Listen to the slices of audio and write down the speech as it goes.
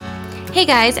Hey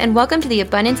guys, and welcome to the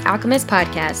Abundance Alchemist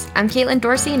podcast. I'm Caitlin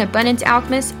Dorsey, an abundance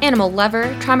alchemist, animal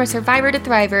lover, trauma survivor to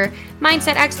thriver,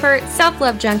 mindset expert,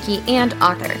 self-love junkie, and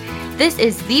author. This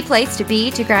is the place to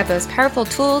be to grab those powerful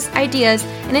tools, ideas,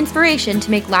 and inspiration to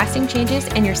make lasting changes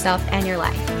in yourself and your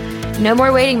life. No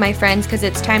more waiting, my friends, because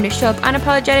it's time to show up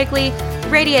unapologetically,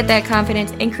 radiate that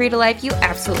confidence, and create a life you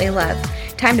absolutely love.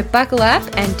 Time to buckle up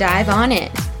and dive on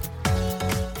in.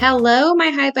 Hello,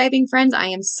 my high-vibing friends. I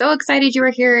am so excited you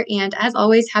are here, and as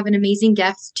always, have an amazing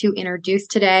guest to introduce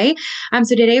today.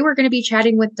 So today we're going to be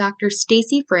chatting with Dr.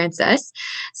 Stacey Francis.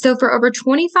 So for over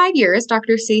 25 years,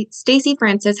 Dr. Stacey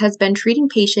Francis has been treating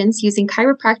patients using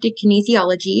chiropractic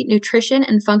kinesiology, nutrition,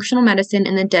 and functional medicine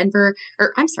in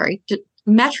the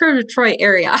Metro Detroit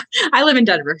area. I live in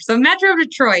Denver, so Metro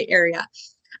Detroit area.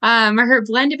 Her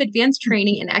blend of advanced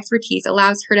training and expertise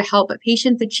allows her to help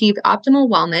patients achieve optimal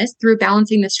wellness through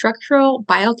balancing the structural,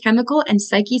 biochemical, and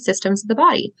psyche systems of the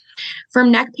body.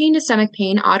 From neck pain to stomach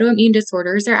pain, autoimmune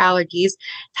disorders, or allergies,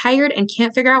 tired and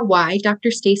can't figure out why,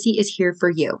 Dr. Stacey is here for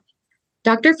you.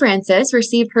 Dr. Francis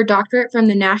received her doctorate from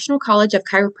the National College of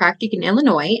Chiropractic in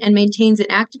Illinois and maintains an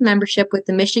active membership with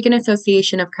the Michigan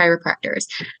Association of Chiropractors.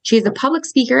 She is a public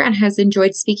speaker and has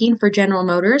enjoyed speaking for General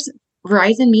Motors,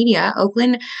 Verizon Media,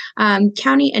 Oakland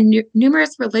County, and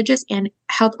numerous religious and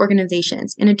health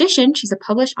organizations. In addition, she's a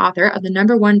published author of the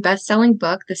 #1 best-selling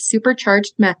book, The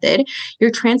Supercharged Method,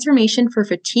 Your Transformation for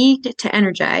Fatigued to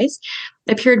Energized,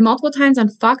 appeared multiple times on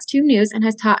Fox 2 News, and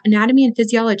has taught anatomy and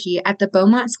physiology at the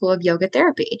Beaumont School of Yoga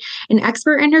Therapy. An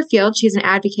expert in her field, she's an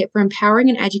advocate for empowering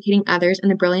and educating others in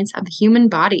the brilliance of the human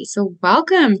body. So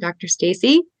welcome, Dr.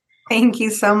 Stacey. Thank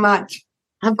you so much.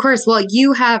 Of course. Well,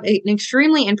 you have an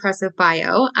extremely impressive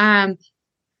bio.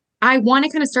 I want to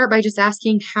kind of start by just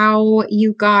asking how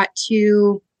you got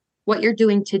to what you're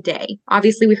doing today.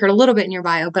 Obviously, we heard a little bit in your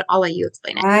bio, but I'll let you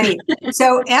explain it. Right.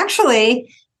 So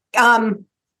actually,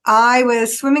 I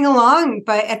was swimming along,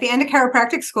 but at the end of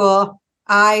chiropractic school,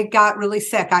 I got really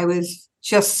sick. I was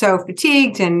just so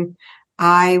fatigued and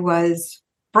I was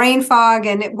brain fog.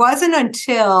 And it wasn't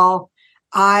until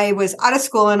I was out of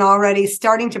school and already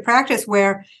starting to practice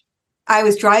where I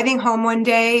was driving home one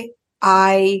day.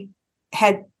 I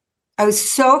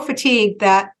was so fatigued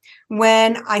that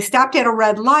when I stopped at a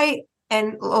red light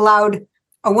and allowed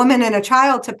a woman and a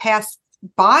child to pass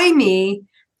by me,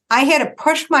 I had to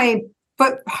push my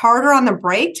foot harder on the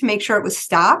brake to make sure it was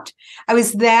stopped. I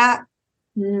was that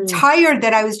tired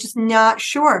that I was just not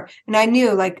sure. And I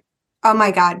knew, like, oh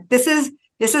my God, this is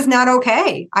not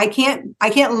okay. I can't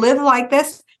live like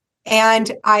this.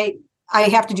 And I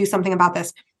have to do something about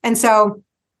this. And so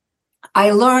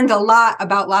I learned a lot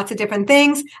about lots of different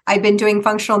things. I've been doing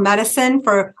functional medicine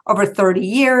for over 30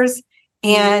 years.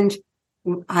 And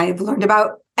I've learned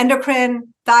about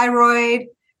endocrine, thyroid,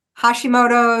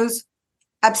 Hashimoto's,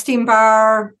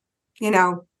 Epstein-Barr,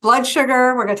 blood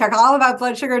sugar. We're going to talk all about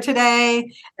blood sugar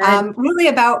today. Really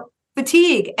about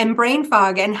fatigue and brain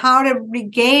fog and how to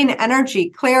regain energy,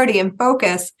 clarity, and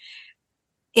focus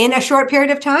in a short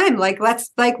period of time. Let's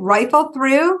rifle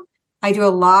through. I do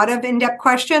a lot of in-depth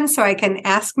questions so I can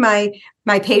ask my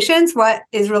patients what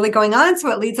is really going on, so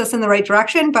it leads us in the right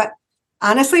direction. But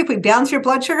honestly, if we balance your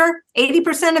blood sugar,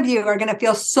 80% of you are going to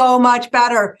feel so much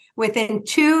better within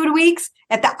 2 weeks,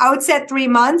 at the outset 3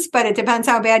 months, but it depends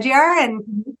how bad you are. And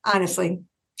honestly,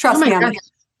 trust me on that.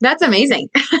 That's amazing.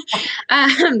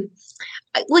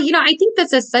 Well, I think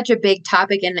this is such a big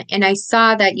topic, and I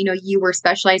saw that, you were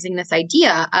specializing this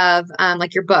idea of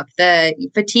your book, The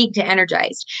Fatigue to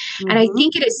Energized. Mm-hmm. And I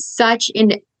think it is such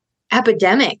an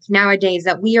epidemic nowadays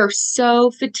that we are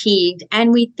so fatigued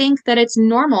and we think that it's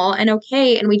normal and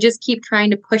okay. And we just keep trying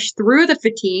to push through the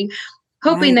fatigue,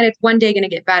 hoping that it's one day going to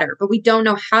get better, but we don't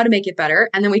know how to make it better.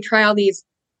 And then we try all these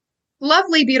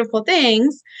lovely, beautiful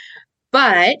things,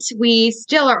 but we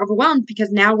still are overwhelmed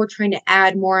because now we're trying to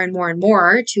add more and more and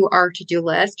more to our to-do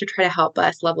list to try to help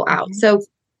us level out. Mm-hmm. So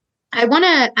I want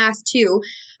to ask too,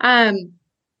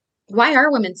 why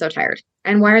are women so tired?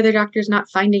 And why are their doctors not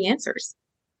finding answers?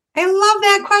 I love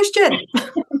that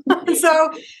question.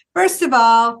 So first of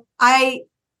all,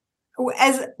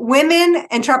 as women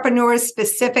entrepreneurs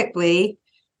specifically,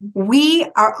 we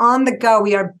are on the go.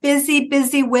 We are busy,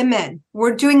 busy women.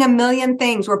 We're doing a million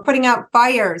things. We're putting out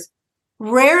fires.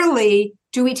 Rarely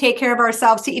do we take care of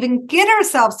ourselves to even get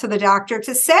ourselves to the doctor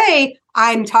to say,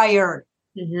 I'm tired.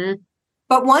 Mm-hmm.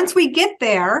 But once we get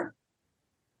there,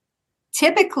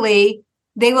 typically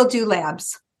they will do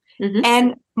labs. Mm-hmm.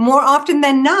 And more often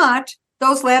than not,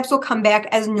 those labs will come back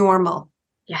as normal.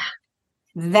 Yeah.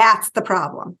 That's the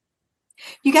problem.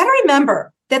 You got to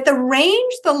remember that the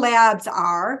range the labs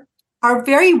are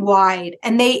very wide,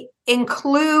 and they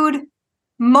include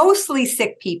mostly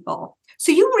sick people.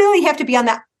 So you really have to be on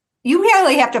that. You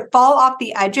really have to fall off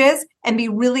the edges and be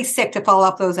really sick to fall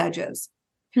off those edges.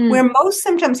 Where most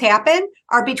symptoms happen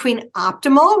are between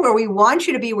optimal, where we want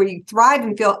you to be, where you thrive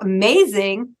and feel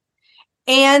amazing,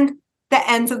 and the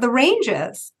ends of the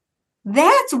ranges.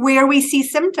 That's where we see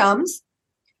symptoms.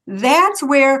 That's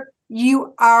where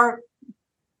you are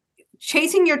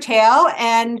chasing your tail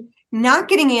and not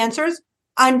getting answers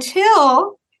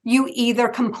until you either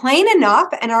complain enough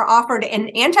and are offered an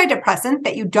antidepressant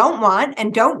that you don't want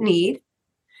and don't need,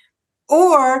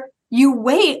 or you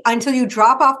wait until you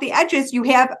drop off the edges. You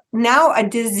have now a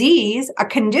disease, a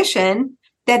condition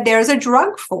that there's a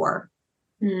drug for.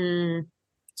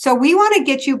 So we want to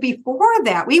get you before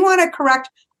that. We want to correct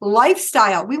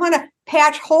lifestyle. We want to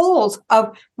patch holes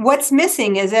of what's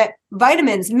missing. Is it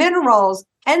vitamins, minerals,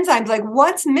 enzymes? Like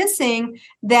what's missing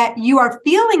that you are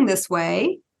feeling this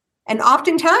way? And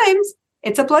oftentimes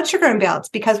it's a blood sugar imbalance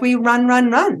because we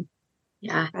run.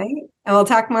 Yeah. Right. And we'll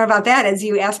talk more about that as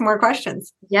you ask more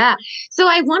questions. Yeah. So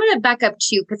I wanted to back up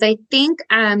too, because I think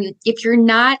if you're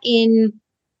not in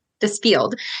this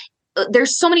field,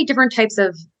 there's so many different types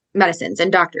of medicines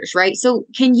and doctors, right? So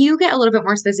can you get a little bit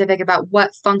more specific about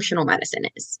what functional medicine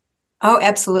is? Oh,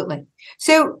 absolutely.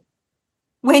 So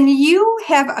when you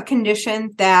have a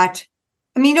condition that,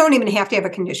 you don't even have to have a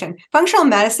condition. Functional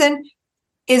medicine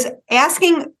is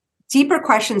asking deeper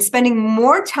questions, spending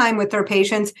more time with their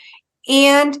patients,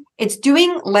 and it's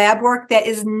doing lab work that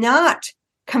is not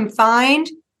confined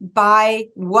by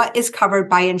what is covered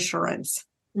by insurance.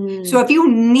 So if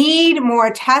you need more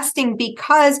testing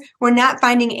because we're not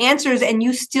finding answers and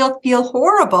you still feel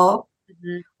horrible,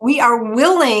 we are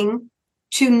willing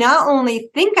to not only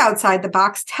think outside the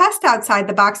box, test outside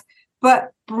the box,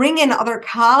 but bring in other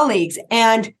colleagues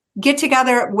and get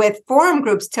together with forum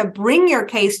groups to bring your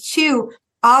case to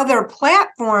other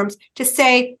platforms to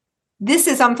say, this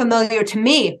is unfamiliar to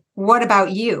me. What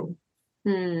about you?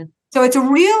 So it's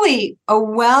really a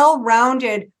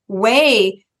well-rounded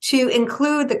way to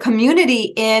include the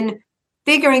community in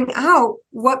figuring out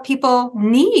what people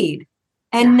need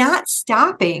and not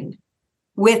stopping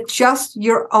with just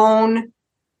your own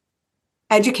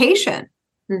education,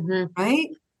 right?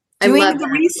 Doing the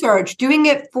research, doing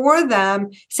it for them,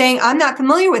 saying, I'm not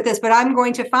familiar with this, but I'm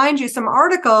going to find you some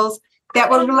articles that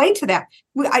will relate to that.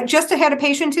 I just had a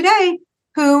patient today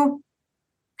who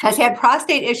has had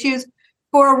prostate issues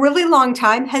for a really long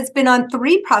time, has been on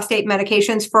 3 prostate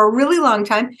medications for a really long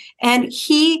time, and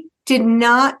he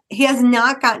has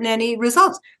not gotten any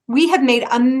results. We have made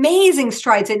amazing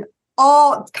strides in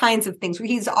all kinds of things.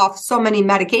 He's off so many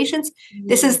medications.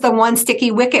 This is the one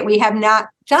sticky wicket we have not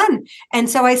done. And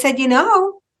so I said,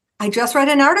 I just read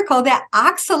an article that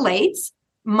oxalates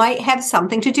might have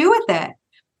something to do with it.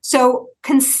 So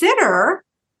consider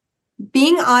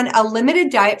being on a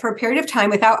limited diet for a period of time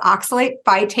without oxalate,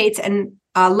 phytates, and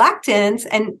lectins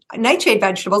and nightshade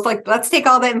vegetables. Like, let's take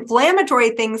all the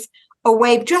inflammatory things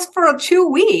away just for 2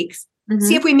 weeks,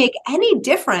 see if we make any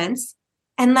difference.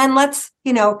 And then let's,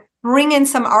 bring in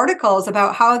some articles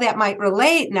about how that might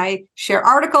relate. And I share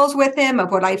articles with him of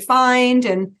what I find,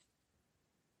 and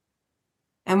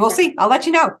we'll see. I'll let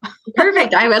you know.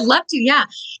 Perfect. I would love to. Yeah.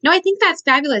 No, I think that's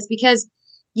fabulous because,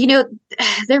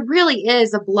 there really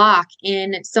is a block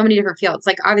in so many different fields.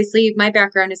 Like, obviously my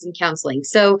background is in counseling.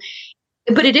 So,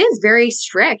 but it is very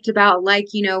strict about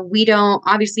we don't,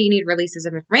 obviously you need releases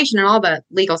of information and all the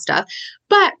legal stuff,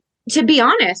 but to be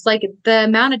honest, like the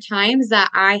amount of times that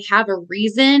I have a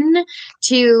reason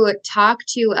to talk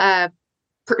to a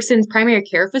person's primary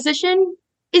care physician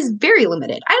is very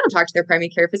limited. I don't talk to their primary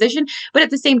care physician, but at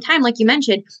the same time, like you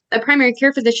mentioned, a primary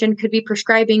care physician could be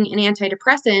prescribing an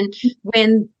antidepressant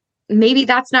when maybe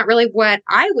that's not really what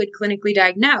I would clinically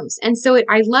diagnose. And so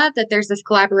I love that there's this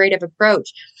collaborative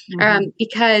approach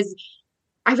because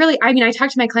I talk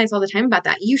to my clients all the time about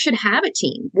that. You should have a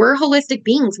team. We're holistic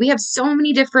beings. We have so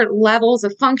many different levels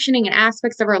of functioning and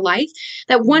aspects of our life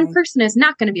that one person is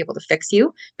not going to be able to fix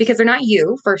you because they're not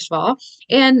you, first of all.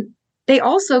 And they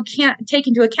also can't take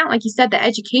into account, like you said, the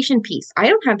education piece. I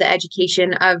don't have the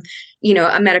education of,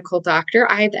 a medical doctor.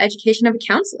 I have the education of a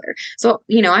counselor. So,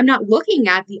 I'm not looking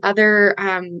at the other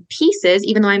pieces,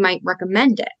 even though I might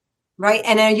recommend it. Right.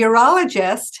 And a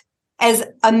urologist, as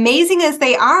amazing as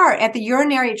they are at the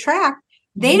urinary tract,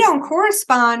 they don't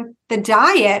correspond the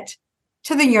diet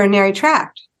to the urinary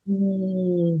tract.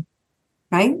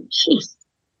 Right? Jeez.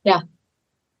 Yeah.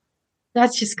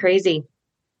 That's just crazy.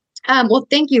 Well,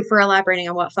 thank you for elaborating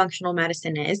on what functional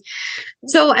medicine is.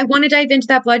 So I want to dive into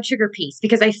that blood sugar piece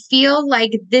because I feel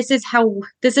like this is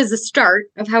the start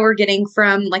of how we're getting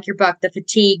from, like your book, the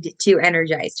fatigued to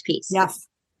energized piece. Yes.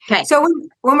 Okay. So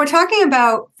when we're talking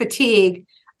about fatigue,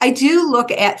 I do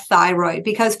look at thyroid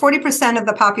because 40% of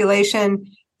the population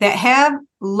that have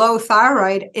low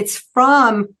thyroid, it's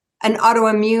from an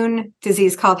autoimmune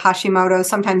disease called Hashimoto,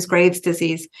 sometimes Graves'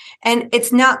 disease. And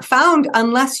it's not found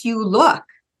unless you look.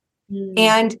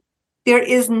 And there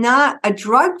is not a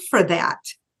drug for that.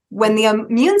 When the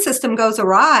immune system goes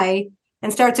awry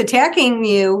and starts attacking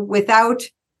you without,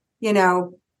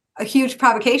 a huge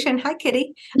provocation, hi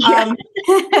kitty,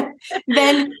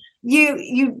 then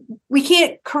we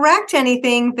can't correct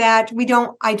anything that we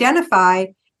don't identify.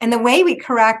 And the way we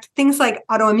correct things like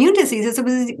autoimmune diseases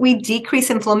is we decrease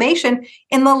inflammation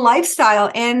in the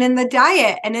lifestyle and in the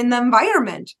diet and in the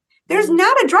environment. There's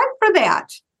not a drug for that.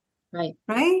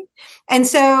 Right. And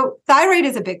so thyroid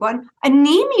is a big one.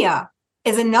 Anemia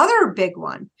is another big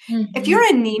one. If you're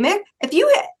anemic, if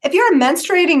you're a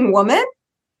menstruating woman,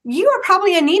 you are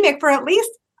probably anemic for at least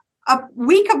a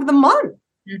week of the month.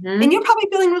 And you're probably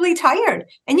feeling really tired.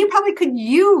 And you probably could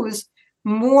use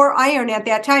more iron at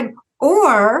that time.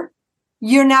 Or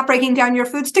you're not breaking down your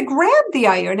foods to grab the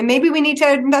iron. And maybe we need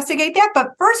to investigate that. But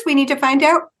first, we need to find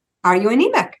out, are you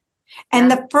anemic? And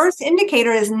the first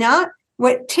indicator is not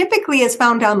what typically is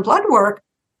found on blood work,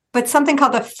 but something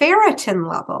called the ferritin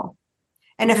level.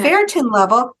 And a ferritin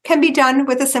level can be done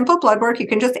with a simple blood work. You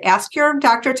can just ask your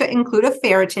doctor to include a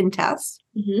ferritin test.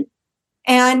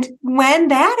 And when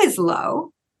that is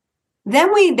low,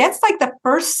 then that's like the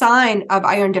first sign of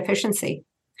iron deficiency,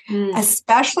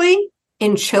 especially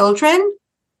in children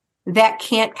that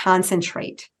can't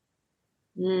concentrate.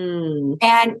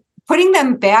 And putting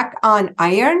them back on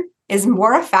iron is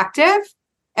more effective.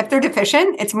 If they're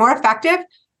deficient, it's more effective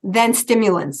than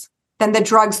stimulants, than the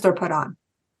drugs they're put on.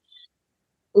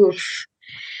 Oof.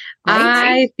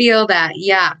 Right? I feel that.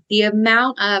 Yeah. The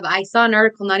amount of, I saw an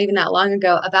article not even that long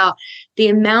ago about the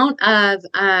amount of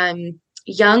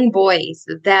young boys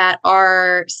that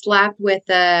are slapped with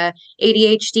a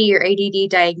ADHD or ADD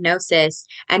diagnosis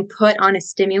and put on a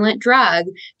stimulant drug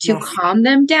to calm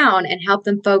them down and help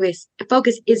them focus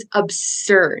is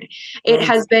absurd. It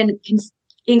has been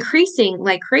increasing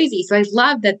like crazy. So I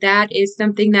love that is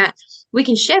something that we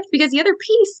can shift, because the other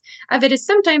piece of it is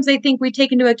sometimes I think we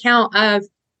take into account of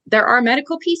there are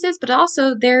medical pieces, but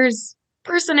also there's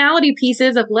personality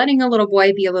pieces of letting a little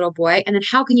boy be a little boy. And then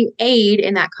how can you aid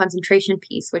in that concentration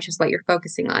piece, which is what you're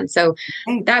focusing on. So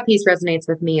that piece resonates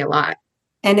with me a lot.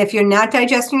 And if you're not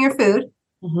digesting your food,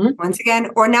 once again,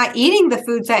 or not eating the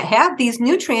foods that have these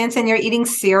nutrients, and you're eating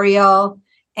cereal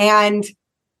and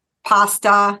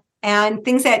pasta and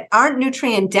things that aren't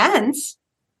nutrient dense,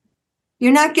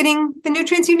 you're not getting the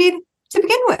nutrients you need to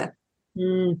begin with.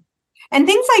 And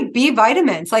things like B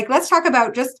vitamins, like let's talk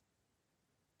about just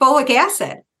folic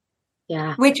acid,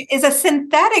 which is a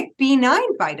synthetic B9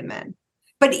 vitamin.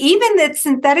 But even that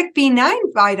synthetic B9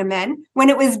 vitamin, when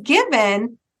it was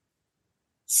given,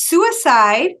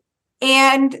 suicide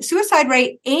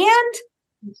rate and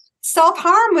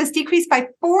self-harm was decreased by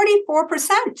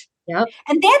 44%.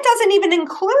 And that doesn't even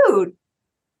include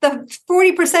the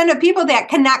 40% of people that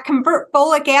cannot convert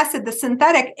folic acid, the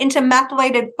synthetic, into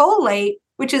methylated folate,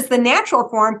 which is the natural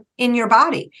form in your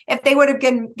body. If they would have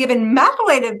been given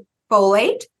methylated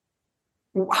folate,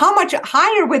 how much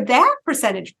higher would that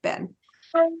percentage been?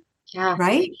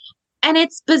 Right? And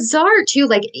it's bizarre too.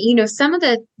 Like, some of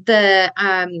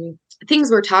the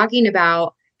things we're talking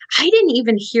about, I didn't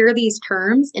even hear these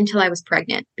terms until I was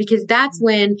pregnant, because that's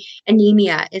when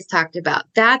anemia is talked about.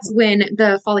 That's when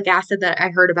the folic acid that I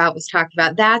heard about was talked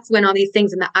about. That's when all these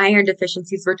things and the iron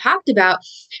deficiencies were talked about.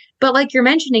 But like you're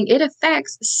mentioning, it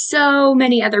affects so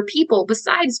many other people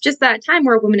besides just that time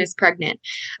where a woman is pregnant.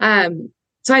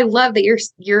 So I love that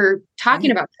you're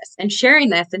talking about this and sharing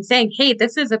this and saying, hey,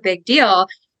 this is a big deal,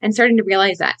 and starting to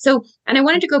realize that. So, and I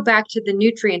wanted to go back to the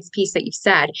nutrients piece that you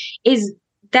said. Is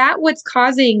that what's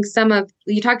causing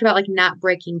you talked about like not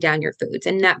breaking down your foods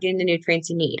and not getting the nutrients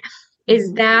you need?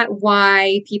 Is that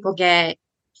why people get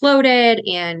bloated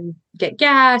and get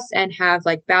gas and have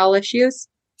like bowel issues?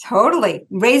 Totally.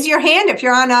 Raise your hand if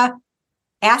you're on a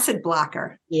acid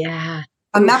blocker.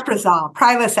 Omeprazole,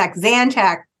 Prilosec,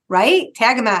 Zantac, right?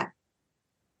 Tagamet.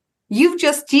 You've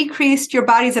just decreased your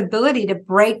body's ability to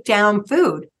break down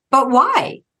food. But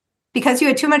why? Because you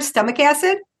had too much stomach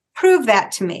acid? Prove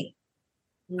that to me.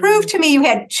 Prove to me you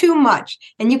had too much.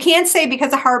 And you can't say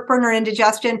because of heartburn or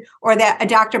indigestion, or that a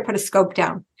doctor put a scope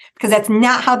down, because that's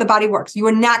not how the body works. You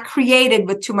were not created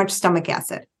with too much stomach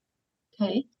acid.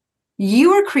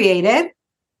 You were created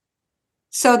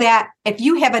so that if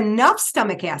you have enough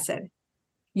stomach acid,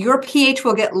 your pH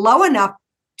will get low enough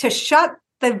to shut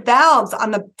the valves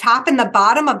on the top and the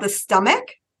bottom of the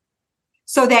stomach,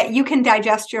 so that you can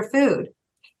digest your food.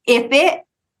 If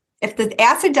the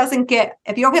acid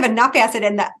if you don't have enough acid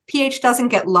and the pH doesn't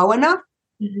get low enough,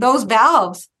 those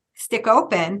valves stick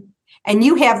open, and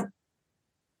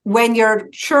when you're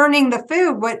churning the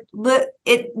food,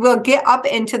 it will get up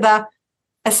into the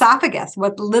esophagus.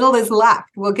 What little is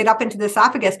left will get up into the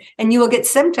esophagus, and you will get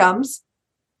symptoms,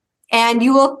 and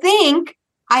you will think,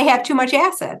 I have too much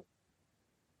acid,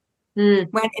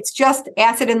 when it's just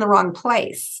acid in the wrong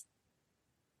place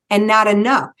and not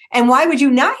enough. And why would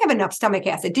you not have enough stomach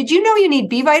acid? Did you know you need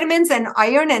B vitamins and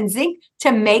iron and zinc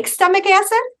to make stomach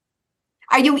acid?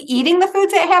 Are you eating the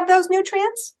foods that have those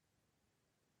nutrients?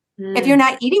 If you're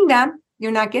not eating them,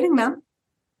 you're not getting them.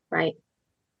 Right.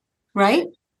 Right?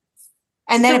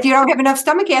 And then if you don't have enough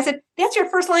stomach acid, that's your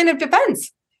first line of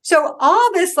defense. So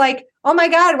all this like, oh my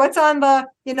God, what's on the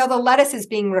lettuce is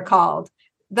being recalled.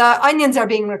 The onions are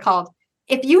being recalled.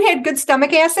 If you had good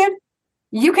stomach acid,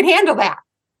 you could handle that.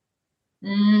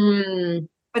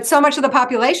 But so much of the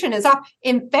population is off.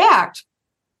 In fact,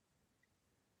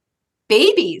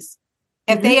 babies,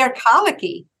 if they are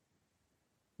colicky,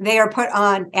 they are put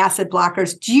on acid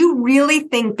blockers. Do you really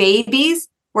think babies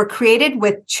were created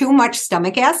with too much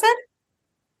stomach acid?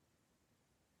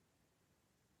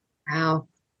 Wow.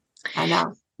 I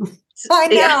know. I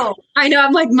know. Yeah, I know.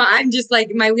 I'm just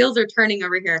like, my wheels are turning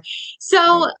over here.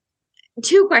 So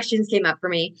 2 questions came up for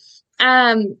me.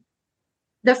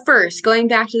 The first, going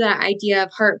back to that idea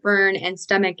of heartburn and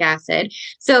stomach acid.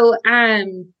 So,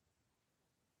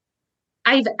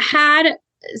 I've had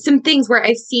some things where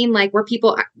I've seen where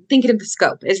people thinking of the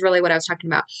scope is really what I was talking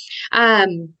about.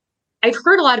 I've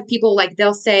heard a lot of people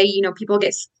they'll say, people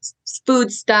get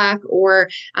food stuck, or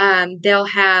they'll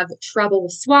have trouble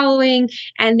with swallowing,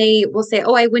 and they will say,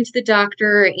 oh, I went to the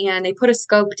doctor and they put a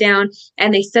scope down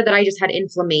and they said that I just had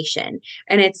inflammation.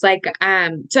 And it's but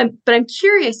I'm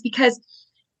curious because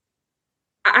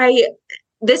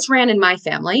this ran in my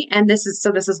family, and this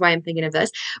is why I'm thinking of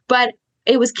this, but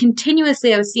it was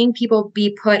continuously, I was seeing people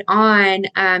be put on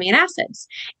antacids,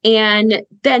 and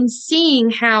then seeing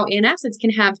how antacids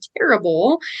can have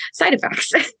terrible side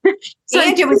effects.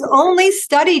 And it was only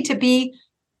studied to be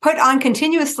put on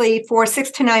continuously for 6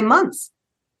 to 9 months.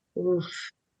 Oof.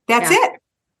 That's it.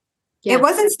 Yeah. It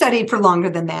wasn't studied for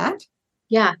longer than that.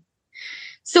 Yeah.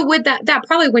 So with that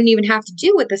probably wouldn't even have to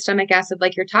do with the stomach acid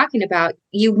like you're talking about.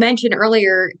 You mentioned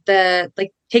earlier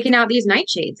taking out these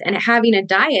nightshades and having a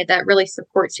diet that really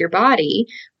supports your body.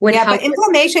 But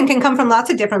inflammation can come from lots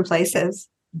of different places.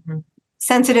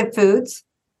 Sensitive foods.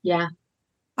 Yeah.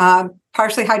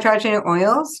 Partially hydrogenated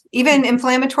oils, even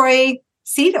inflammatory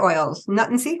seed oils, nut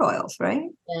and seed oils, right?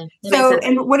 Yeah, so,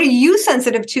 and what are you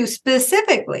sensitive to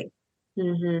specifically?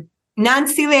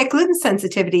 Non-celiac gluten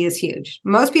sensitivity is huge.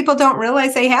 Most people don't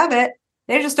realize they have it.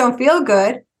 They just don't feel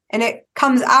good. And it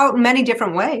comes out in many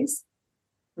different ways.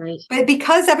 Right. But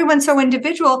because everyone's so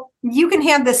individual, you can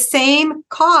have the same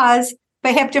cause,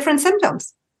 but have different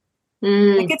symptoms.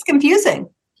 It gets confusing.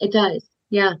 It does.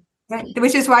 Yeah. Right.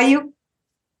 Which is why you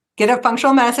get a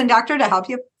functional medicine doctor to help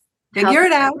you figure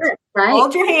it out. Right.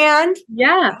 Hold your hand.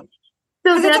 Yeah.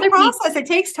 So it's a process. It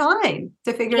takes time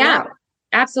to figure it out.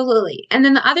 Absolutely. And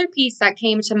then the other piece that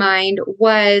came to mind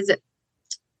was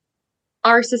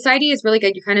our society is really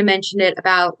good. You kind of mentioned it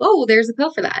about, oh, there's a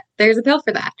pill for that. There's a pill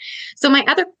for that. So my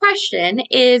other question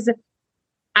is,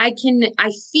 I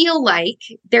feel like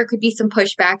there could be some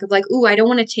pushback of ooh, I don't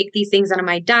want to take these things out of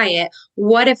my diet.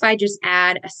 What if I just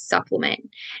add a supplement?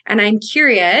 And I'm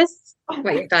curious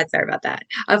what your thoughts are about that,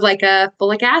 of a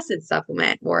folic acid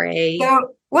supplement or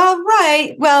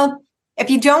Well, if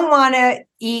you don't want to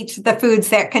eat the foods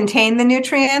that contain the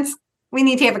nutrients, we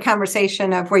need to have a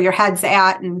conversation of where your head's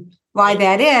at and why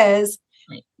that is.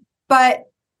 Right. But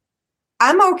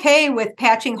I'm okay with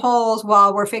patching holes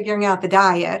while we're figuring out the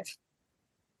diet.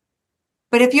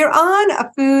 But if you're on a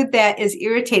food that is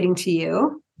irritating to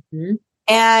you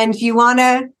and you want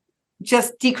to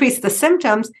just decrease the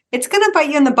symptoms, it's going to bite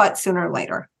you in the butt sooner or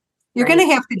later. You're going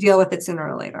to have to deal with it sooner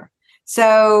or later.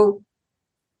 So,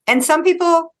 and some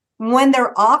people, when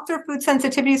they're off their food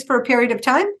sensitivities for a period of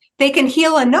time, they can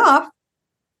heal enough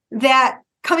that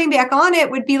coming back on it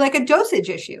would be like a dosage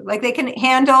issue. They can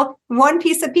handle 1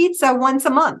 piece of pizza once a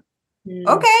month.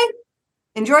 Okay.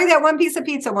 Enjoy that 1 piece of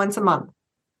pizza once a month.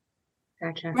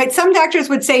 Gotcha. Right. Some doctors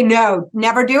would say, no,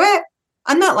 never do it.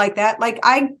 I'm not like that.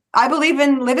 I believe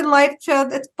in living life to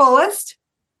its fullest.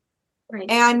 Right.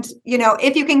 And,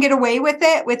 if you can get away with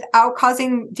it without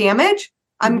causing damage,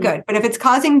 I'm good. But if it's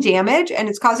causing damage and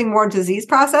it's causing more disease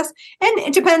process, and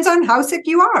it depends on how sick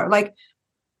you are.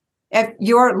 If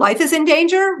your life is in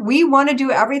danger, we want to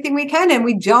do everything we can and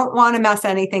we don't want to mess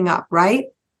anything up, right?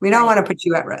 We don't want to put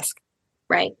you at risk.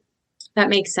 Right. That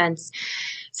makes sense.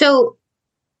 So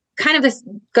kind of this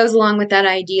goes along with that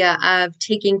idea of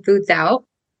taking foods out.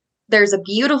 There's a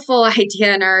beautiful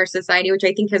idea in our society, which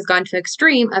I think has gone to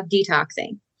extreme, of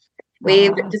detoxing.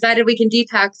 We've decided we can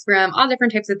detox from all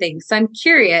different types of things. So I'm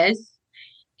curious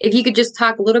if you could just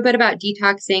talk a little bit about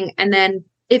detoxing, and then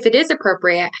if it is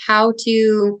appropriate, how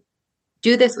to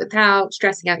do this without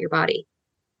stressing out your body.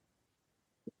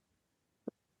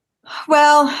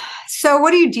 Well, so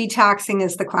what are you detoxing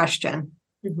is the question.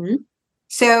 Mm-hmm.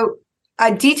 So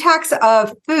a detox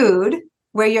of food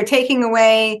where you're taking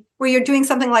away, where you're doing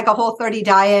something like a Whole30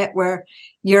 diet, where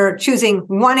you're choosing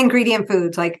one ingredient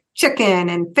foods like chicken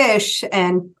and fish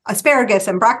and asparagus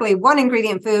and broccoli, one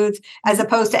ingredient foods, as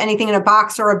opposed to anything in a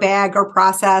box or a bag or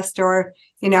processed or,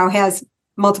 has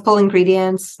multiple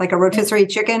ingredients. Like a rotisserie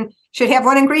chicken should have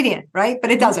one ingredient, right?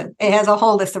 But it doesn't. It has a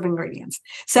whole list of ingredients.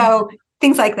 So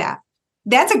things like that.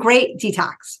 That's a great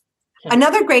detox.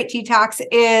 Another great detox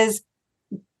is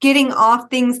getting off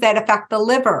things that affect the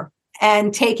liver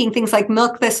and taking things like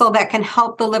milk thistle that can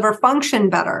help the liver function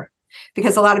better.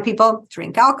 Because a lot of people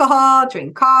drink alcohol,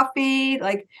 drink coffee,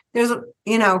 like we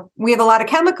have a lot of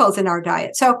chemicals in our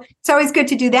diet. So it's always good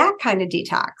to do that kind of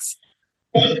detox.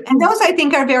 And those I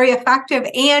think are very effective,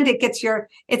 and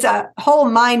it's a whole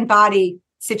mind body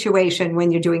situation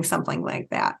when you're doing something like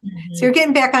that. Mm-hmm. So you're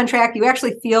getting back on track. You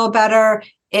actually feel better.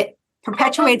 It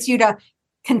perpetuates you to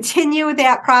continue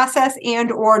that process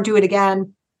and or do it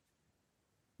again.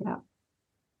 Yeah.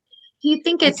 Do you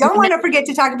think it's... I don't want to forget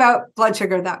to talk about blood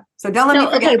sugar, though. So don't let me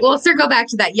forget. Okay, we'll circle back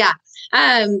to that. Yeah.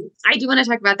 I do want to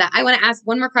talk about that. I want to ask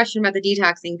one more question about the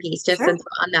detoxing piece, just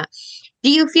on that.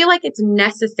 Do you feel like it's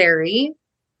necessary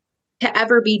to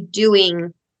ever be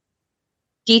doing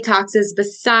detoxes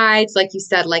besides, like you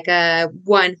said, like a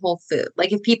one whole food?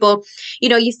 Like if people,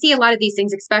 you see a lot of these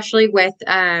things, especially with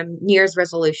New Year's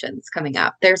resolutions coming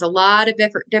up. There's a lot of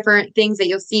different things that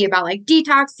you'll see about like do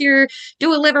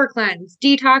a liver cleanse,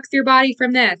 detox your body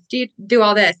from this, do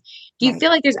all this. Do you feel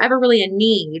like there's ever really a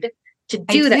need to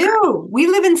do that? I do. We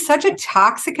live in such a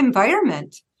toxic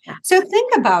environment. Yeah. So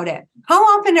think about it. How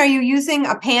often are you using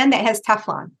a pan that has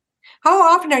Teflon? How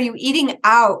often are you eating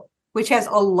out, which has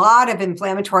a lot of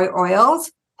inflammatory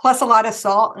oils, plus a lot of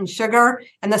salt and sugar?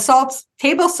 And the salt's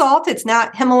table salt. It's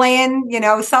not Himalayan,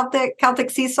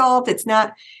 Celtic sea salt. It's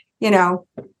not, we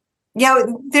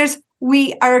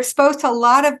are exposed to a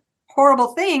lot of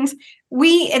horrible things.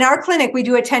 In our clinic, we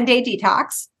do a 10-day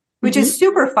detox, which is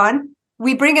super fun.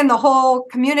 We bring in the whole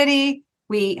community.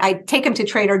 I take them to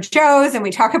Trader Joe's and we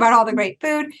talk about all the great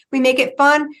food. We make it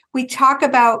fun. We talk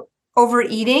about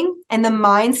overeating and the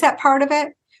mindset part of it.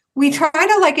 We try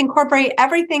to incorporate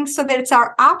everything so that it's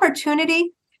our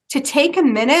opportunity to take a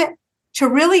minute to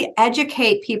really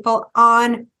educate people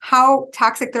on how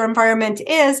toxic their environment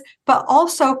is, but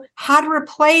also how to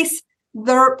replace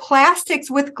their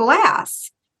plastics with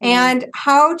glass and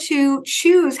how to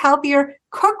choose healthier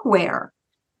cookware.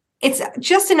 It's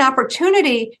just an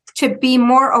opportunity to be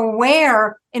more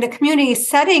aware in a community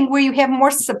setting where you have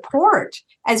more support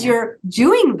as you're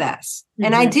doing this. Mm-hmm.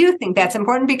 And I do think that's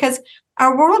important because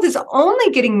our world is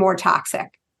only getting more toxic.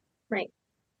 Right.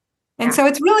 And so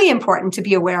it's really important to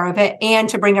be aware of it and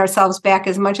to bring ourselves back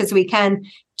as much as we can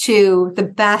to the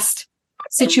best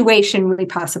situation we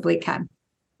possibly can.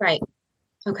 Right.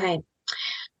 Okay.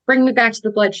 Bring me back to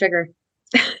the blood sugar.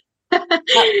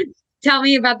 Tell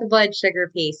me about the blood sugar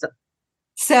piece.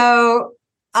 So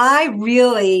I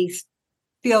really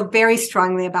feel very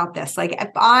strongly about this. Like if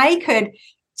I could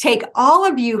take all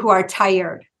of you who are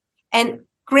tired, and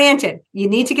granted, you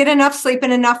need to get enough sleep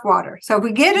and enough water. So if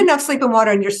we get enough sleep and water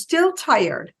and you're still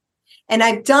tired, and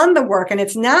I've done the work and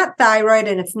it's not thyroid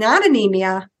and it's not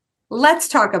anemia, let's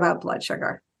talk about blood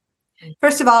sugar.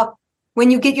 First of all,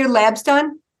 when you get your labs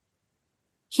done,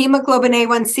 hemoglobin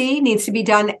A1C needs to be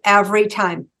done every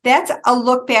time. That's a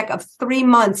look back of 3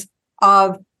 months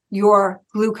of your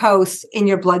glucose in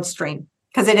your bloodstream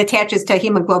because it attaches to a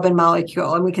hemoglobin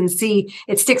molecule and we can see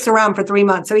it sticks around for 3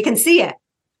 months. So we can see it.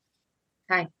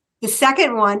 Okay. The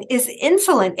second one is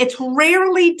insulin. It's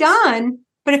rarely done,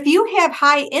 but if you have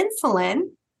high insulin,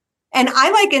 and I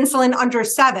like insulin under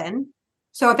 7,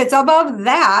 so if it's above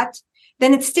that,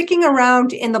 then it's sticking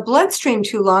around in the bloodstream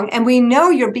too long, and we know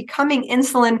you're becoming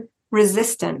insulin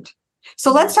resistant.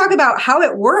 So let's talk about how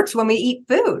it works when we eat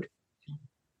food.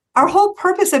 Our whole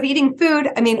purpose of eating food,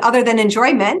 other than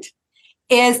enjoyment,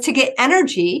 is to get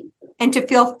energy and to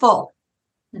feel full.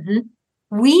 Mm-hmm.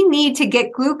 We need to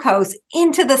get glucose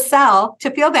into the cell to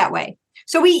feel that way.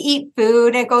 So we eat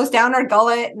food, and it goes down our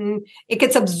gullet, and it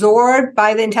gets absorbed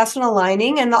by the intestinal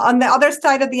lining. And on the other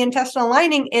side of the intestinal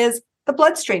lining is the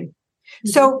bloodstream. Mm-hmm.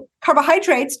 So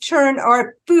carbohydrates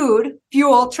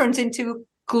fuel turns into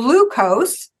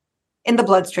glucose in the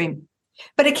bloodstream.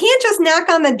 But it can't just knock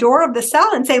on the door of the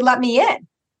cell and say, let me in.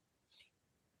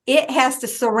 It has to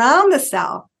surround the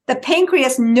cell. The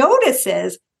pancreas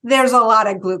notices there's a lot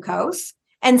of glucose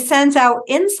and sends out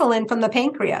insulin from the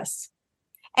pancreas.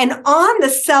 And on the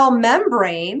cell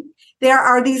membrane, there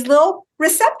are these little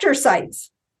receptor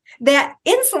sites that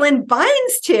insulin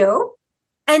binds to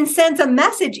and sends a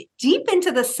message deep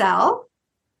into the cell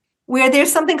where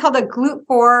there's something called a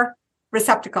GLUT4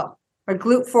 receptacle or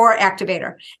GLUT4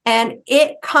 activator. And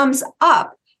it comes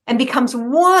up and becomes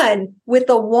one with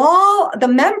the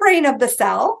membrane of the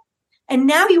cell. And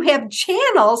now you have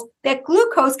channels that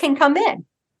glucose can come in.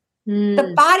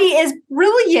 The body is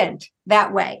brilliant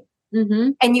that way.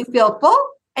 Mm-hmm. And you feel full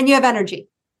and you have energy.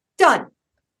 Done.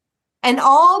 And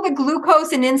all the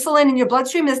glucose and insulin in your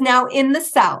bloodstream is now in the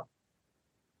cell.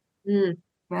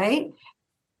 Right?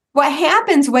 What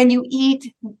happens when you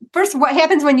eat? First, what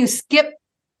happens when you skip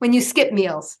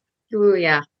meals? Oh,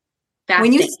 yeah. Fasting.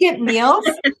 When you skip meals,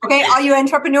 okay, all you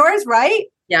entrepreneurs, right?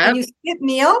 Yeah. When you skip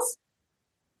meals,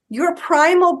 your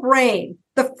primal brain,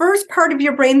 the first part of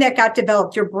your brain that got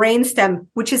developed, your brainstem,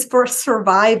 which is for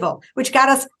survival, which got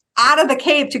us out of the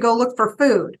cave to go look for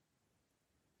food.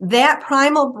 That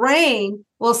primal brain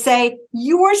will say,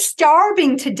 you're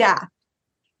starving to death.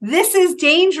 This is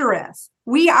dangerous.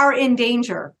 We are in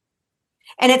danger.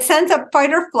 And it sends up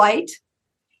fight or flight.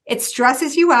 It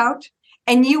stresses you out,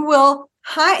 and you will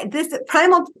this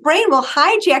primal brain will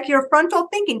hijack your frontal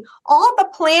thinking. All the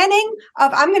planning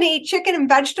of I'm going to eat chicken and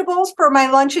vegetables for my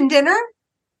lunch and dinner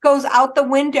goes out the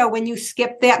window when you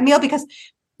skip that meal, because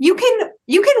you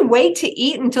can wait to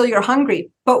eat until you're hungry.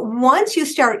 But once you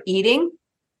start eating,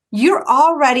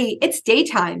 it's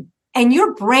daytime and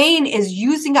your brain is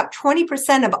using up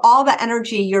 20% of all the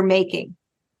energy you're making.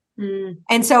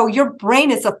 And so your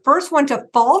brain is the first one to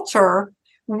falter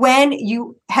when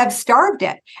you have starved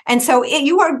it. And so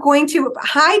you are going to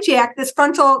hijack this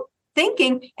frontal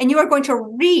thinking, and you are going to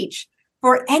reach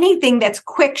for anything that's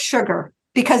quick sugar,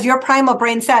 because your primal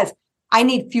brain says, I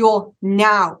need fuel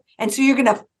now. And so you're going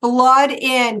to flood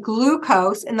in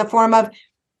glucose in the form of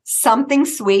something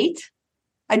sweet,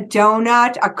 a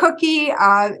donut, a cookie,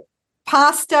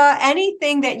 pasta,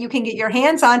 anything that you can get your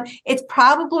hands on.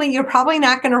 You're probably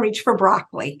not going to reach for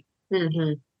broccoli.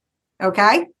 Mm-hmm.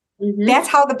 Okay? Mm-hmm. That's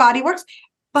how the body works.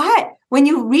 But when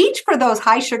you reach for those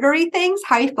high sugary things,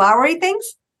 high floury things,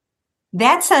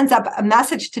 that sends up a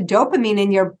message to dopamine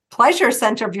in your pleasure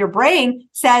center of your brain,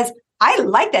 says, I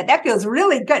like that. That feels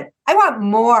really good. I want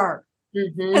more.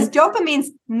 Because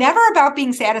dopamine's never about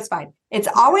being satisfied. It's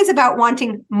always about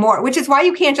wanting more, which is why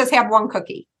you can't just have one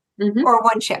cookie or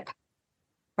one chip.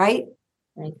 Right?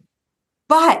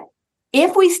 But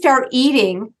if we start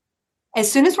eating as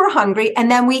soon as we're hungry,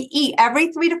 and then we eat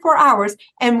every 3 to 4 hours,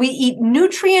 and we eat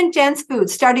nutrient-dense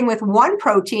foods, starting with 1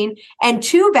 protein and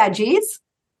 2 veggies,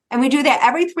 and we do that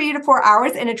every 3 to 4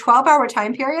 hours in a 12-hour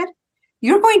time period,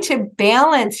 you're going to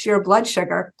balance your blood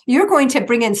sugar. You're going to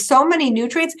bring in so many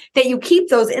nutrients that you keep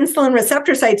those insulin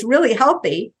receptor sites really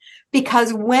healthy,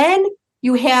 because when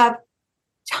you have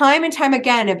time and time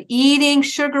again of eating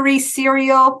sugary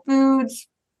cereal, foods,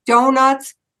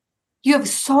 donuts, you have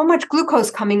so much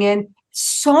glucose coming in,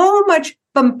 so much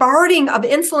bombarding of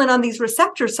insulin on these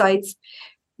receptor sites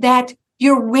that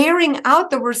you're wearing out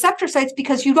the receptor sites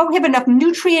because you don't have enough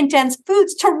nutrient-dense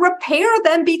foods to repair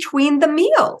them between the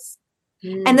meals.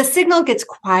 And the signal gets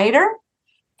quieter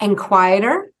and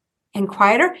quieter and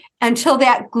quieter until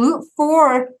that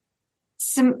GLUT4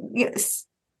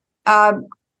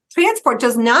 transport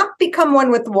does not become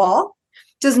one with the wall,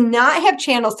 does not have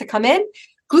channels to come in.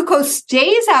 Glucose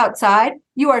stays outside.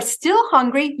 You are still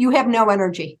hungry. You have no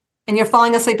energy. And you're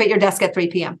falling asleep at your desk at 3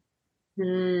 p.m.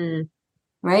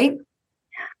 Right?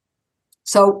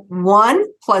 So 1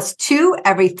 + 2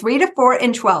 every 3 to 4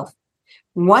 in 12.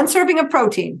 1 serving of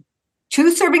protein,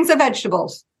 2 servings of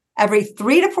vegetables every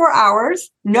 3 to 4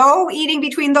 hours. No eating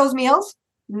between those meals.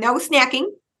 No snacking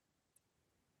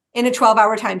in a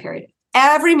 12-hour time period.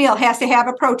 Every meal has to have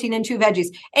a protein and 2 veggies.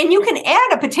 And you can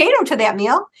add a potato to that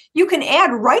meal. You can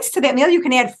add rice to that meal. You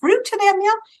can add fruit to that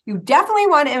meal. You definitely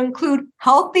want to include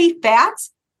healthy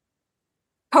fats,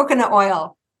 coconut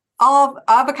oil,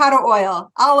 avocado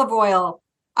oil, olive oil,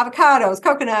 avocados,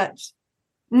 coconuts,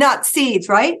 nuts, seeds,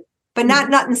 right? But not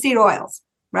nut and seed oils,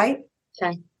 right?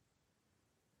 Okay.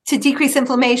 To decrease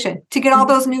inflammation, to get all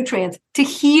those nutrients, to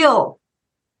heal,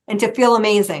 and to feel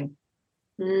amazing.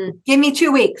 Give me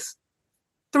 2 weeks.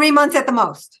 3 months at the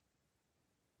most.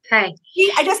 Okay.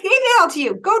 I just gave it all to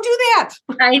you. Go do that.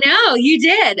 I know you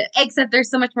did, except there's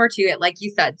so much more to it, like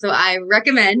you said. So I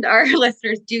recommend our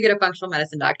listeners do get a functional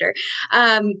medicine doctor.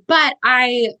 But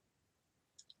I'm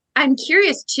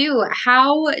curious too,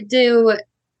 how do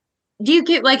you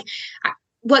get like,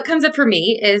 what comes up for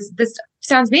me is this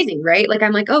sounds amazing, right? Like,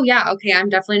 I'm like, oh yeah, okay. I'm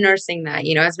definitely noticing that,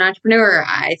 as an entrepreneur,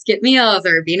 I skip meals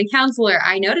or being a counselor,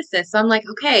 I notice this. So I'm like,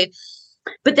 okay.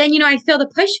 But then, I feel the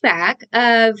pushback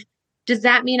of, does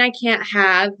that mean I can't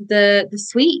have the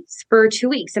sweets for 2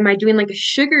 weeks? Am I doing like a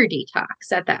sugar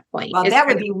detox at that point? Well, that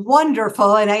would be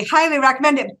wonderful. And I highly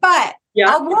recommend it, but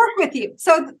I'll work with you.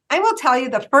 So I will tell you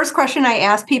the first question I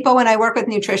ask people when I work with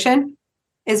nutrition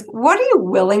is, what are you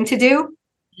willing to do?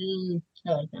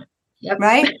 Yep.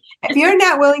 Right? If you're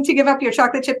not willing to give up your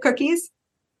chocolate chip cookies,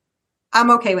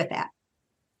 I'm okay with that.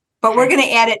 But we're going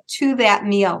to add it to that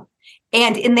meal.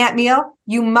 And in that meal,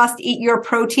 you must eat your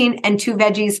protein and 2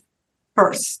 veggies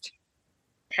first.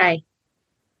 Okay.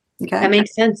 That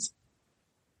makes sense.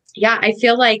 Yeah. I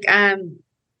feel like, to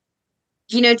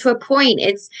a point,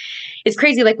 it's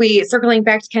crazy. Like circling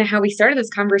back to kind of how we started this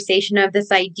conversation of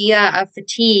this idea of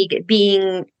fatigue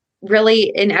being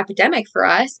really an epidemic for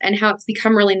us and how it's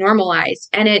become really normalized.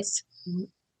 And it's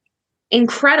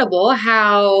incredible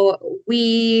how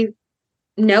we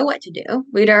know what to do.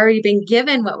 We'd already been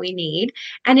given what we need.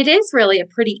 And it is really a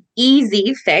pretty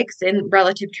easy fix in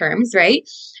relative terms, right?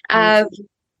 Of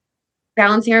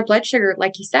balancing our blood sugar,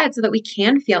 like you said, so that we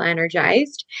can feel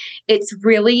energized. It's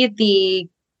really the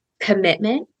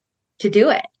commitment to do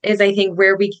it is, I think,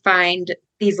 where we find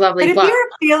these lovely But if you're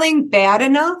feeling bad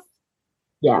enough,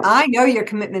 I know your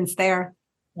commitment's there.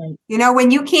 Right. When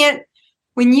you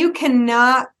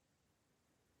cannot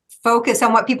focus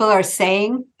on what people are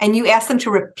saying and you ask them to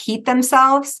repeat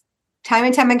themselves time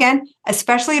and time again,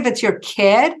 especially if it's your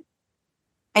kid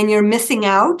and you're missing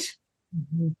out,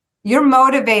 you're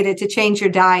motivated to change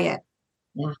your diet.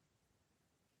 Yeah,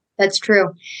 that's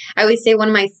true. I always say one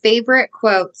of my favorite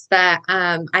quotes that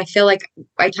I feel like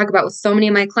I talk about with so many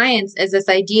of my clients is this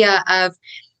idea of,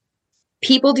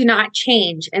 people do not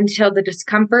change until the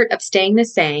discomfort of staying the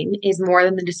same is more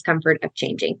than the discomfort of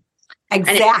changing.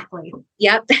 Exactly.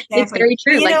 Yep. Exactly. It's very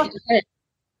true. You said.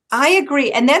 I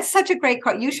agree. And that's such a great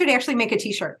quote. You should actually make a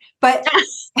t-shirt, but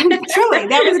truly,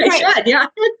 that was great. I should, yeah.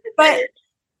 But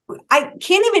I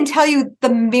can't even tell you the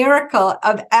miracle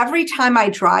of every time I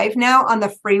drive now on the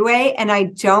freeway and I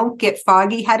don't get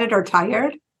foggy headed or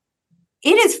tired.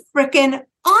 It is freaking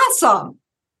awesome.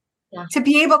 Yeah. To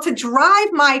be able to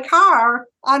drive my car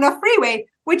on a freeway,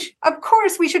 which of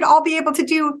course we should all be able to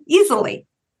do easily.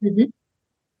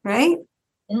 Right?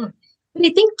 Yeah. And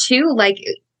I think too, like,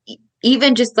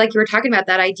 even just like you were talking about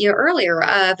that idea earlier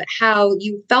of how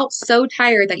you felt so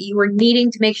tired that you were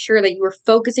needing to make sure that you were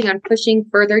focusing on pushing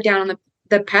further down on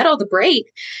the pedal, the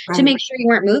brake, to make sure you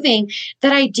weren't moving.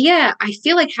 That idea, I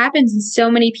feel like, happens in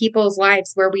so many people's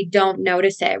lives where we don't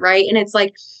notice it. Right. And it's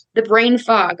like the brain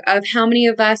fog of how many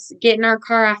of us get in our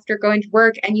car after going to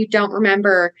work and you don't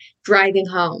remember driving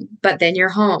home, but then you're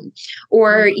home.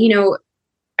 Or,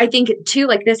 I think too,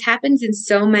 like this happens in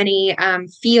so many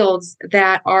fields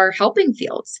that are helping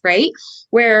fields, right?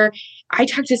 Where I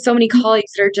talk to so many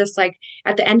colleagues that are just like,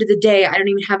 at the end of the day, I don't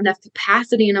even have enough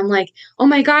capacity. And I'm like, oh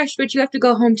my gosh, but you have to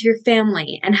go home to your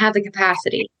family and have the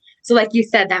capacity. So like you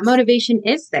said, that motivation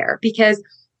is there, because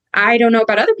I don't know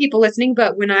about other people listening,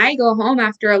 but when I go home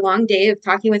after a long day of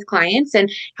talking with clients and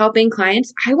helping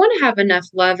clients, I want to have enough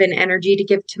love and energy to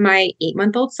give to my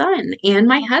 8-month-old son and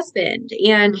my husband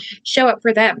and show up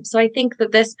for them. So I think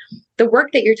that the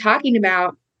work that you're talking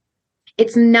about,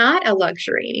 it's not a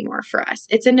luxury anymore for us.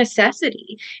 It's a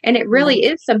necessity. And it really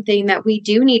is something that we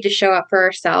do need to show up for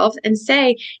ourselves and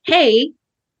say, hey,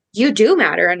 you do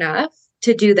matter enough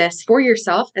to do this for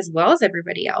yourself as well as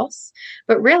everybody else.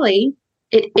 But really,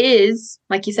 it is,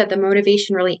 like you said, the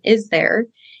motivation really is there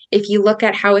if you look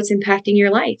at how it's impacting your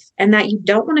life and that you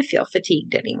don't want to feel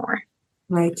fatigued anymore.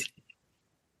 Right.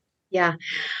 Yeah.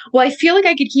 Well, I feel like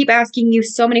I could keep asking you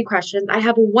so many questions. I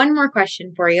have one more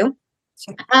question for you.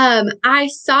 Sure. I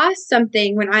saw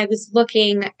something when I was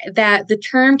looking that the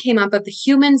term came up of the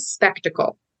human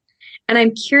spectacle. And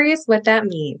I'm curious what that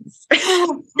means.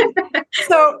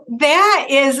 So that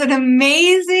is an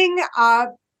amazing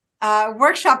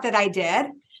workshop that I did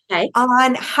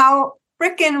on how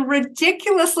freaking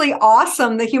ridiculously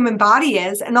awesome the human body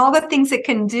is and all the things it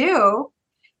can do,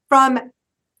 from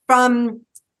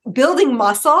building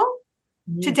muscle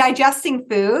to digesting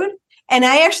food. And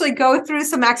I actually go through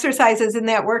some exercises in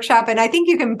that workshop, and I think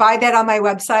you can buy that on my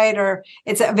website, or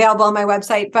it's available on my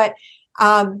website. But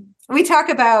we talk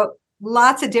about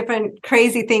lots of different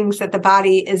crazy things that the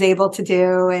body is able to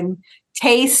do. And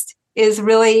taste is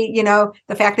really,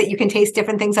 the fact that you can taste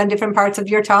different things on different parts of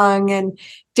your tongue, and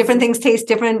different things taste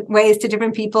different ways to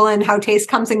different people, and how taste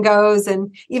comes and goes.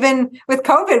 And even with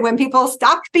COVID, when people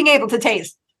stopped being able to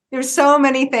taste, there's so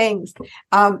many things.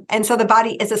 And so the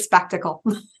body is a spectacle.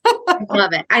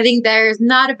 Love it. I think there's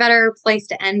not a better place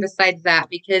to end besides that,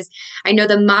 because I know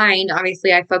the mind,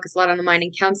 obviously I focus a lot on the mind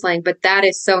in counseling, but that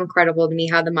is so incredible to me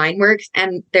how the mind works.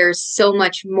 And there's so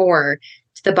much more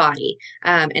to the body,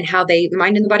 and how the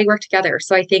mind and the body work together.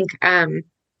 So I think,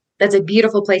 that's a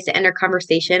beautiful place to end our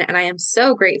conversation. And I am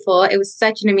so grateful. It was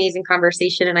such an amazing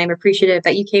conversation, and I'm appreciative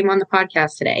that you came on the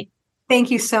podcast today.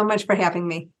 Thank you so much for having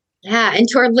me. Yeah. And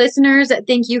to our listeners,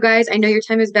 thank you guys. I know your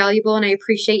time is valuable, and I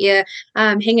appreciate you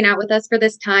hanging out with us for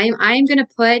this time. I'm going to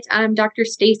put Dr.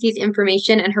 Stacey's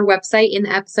information and her website in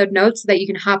the episode notes so that you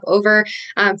can hop over,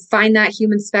 find that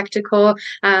human spectacle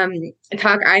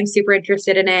talk. I'm super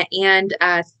interested in it. And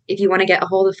if you want to get a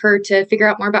hold of her to figure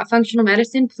out more about functional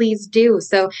medicine, please do.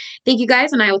 So thank you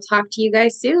guys, and I will talk to you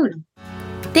guys soon.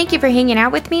 Thank you for hanging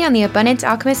out with me on the Abundance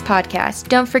Alchemist podcast.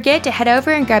 Don't forget to head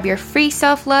over and grab your free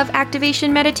self-love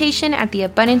activation meditation at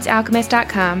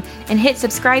theabundancealchemist.com and hit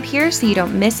subscribe here so you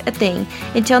don't miss a thing.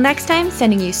 Until next time,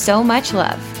 sending you so much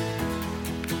love.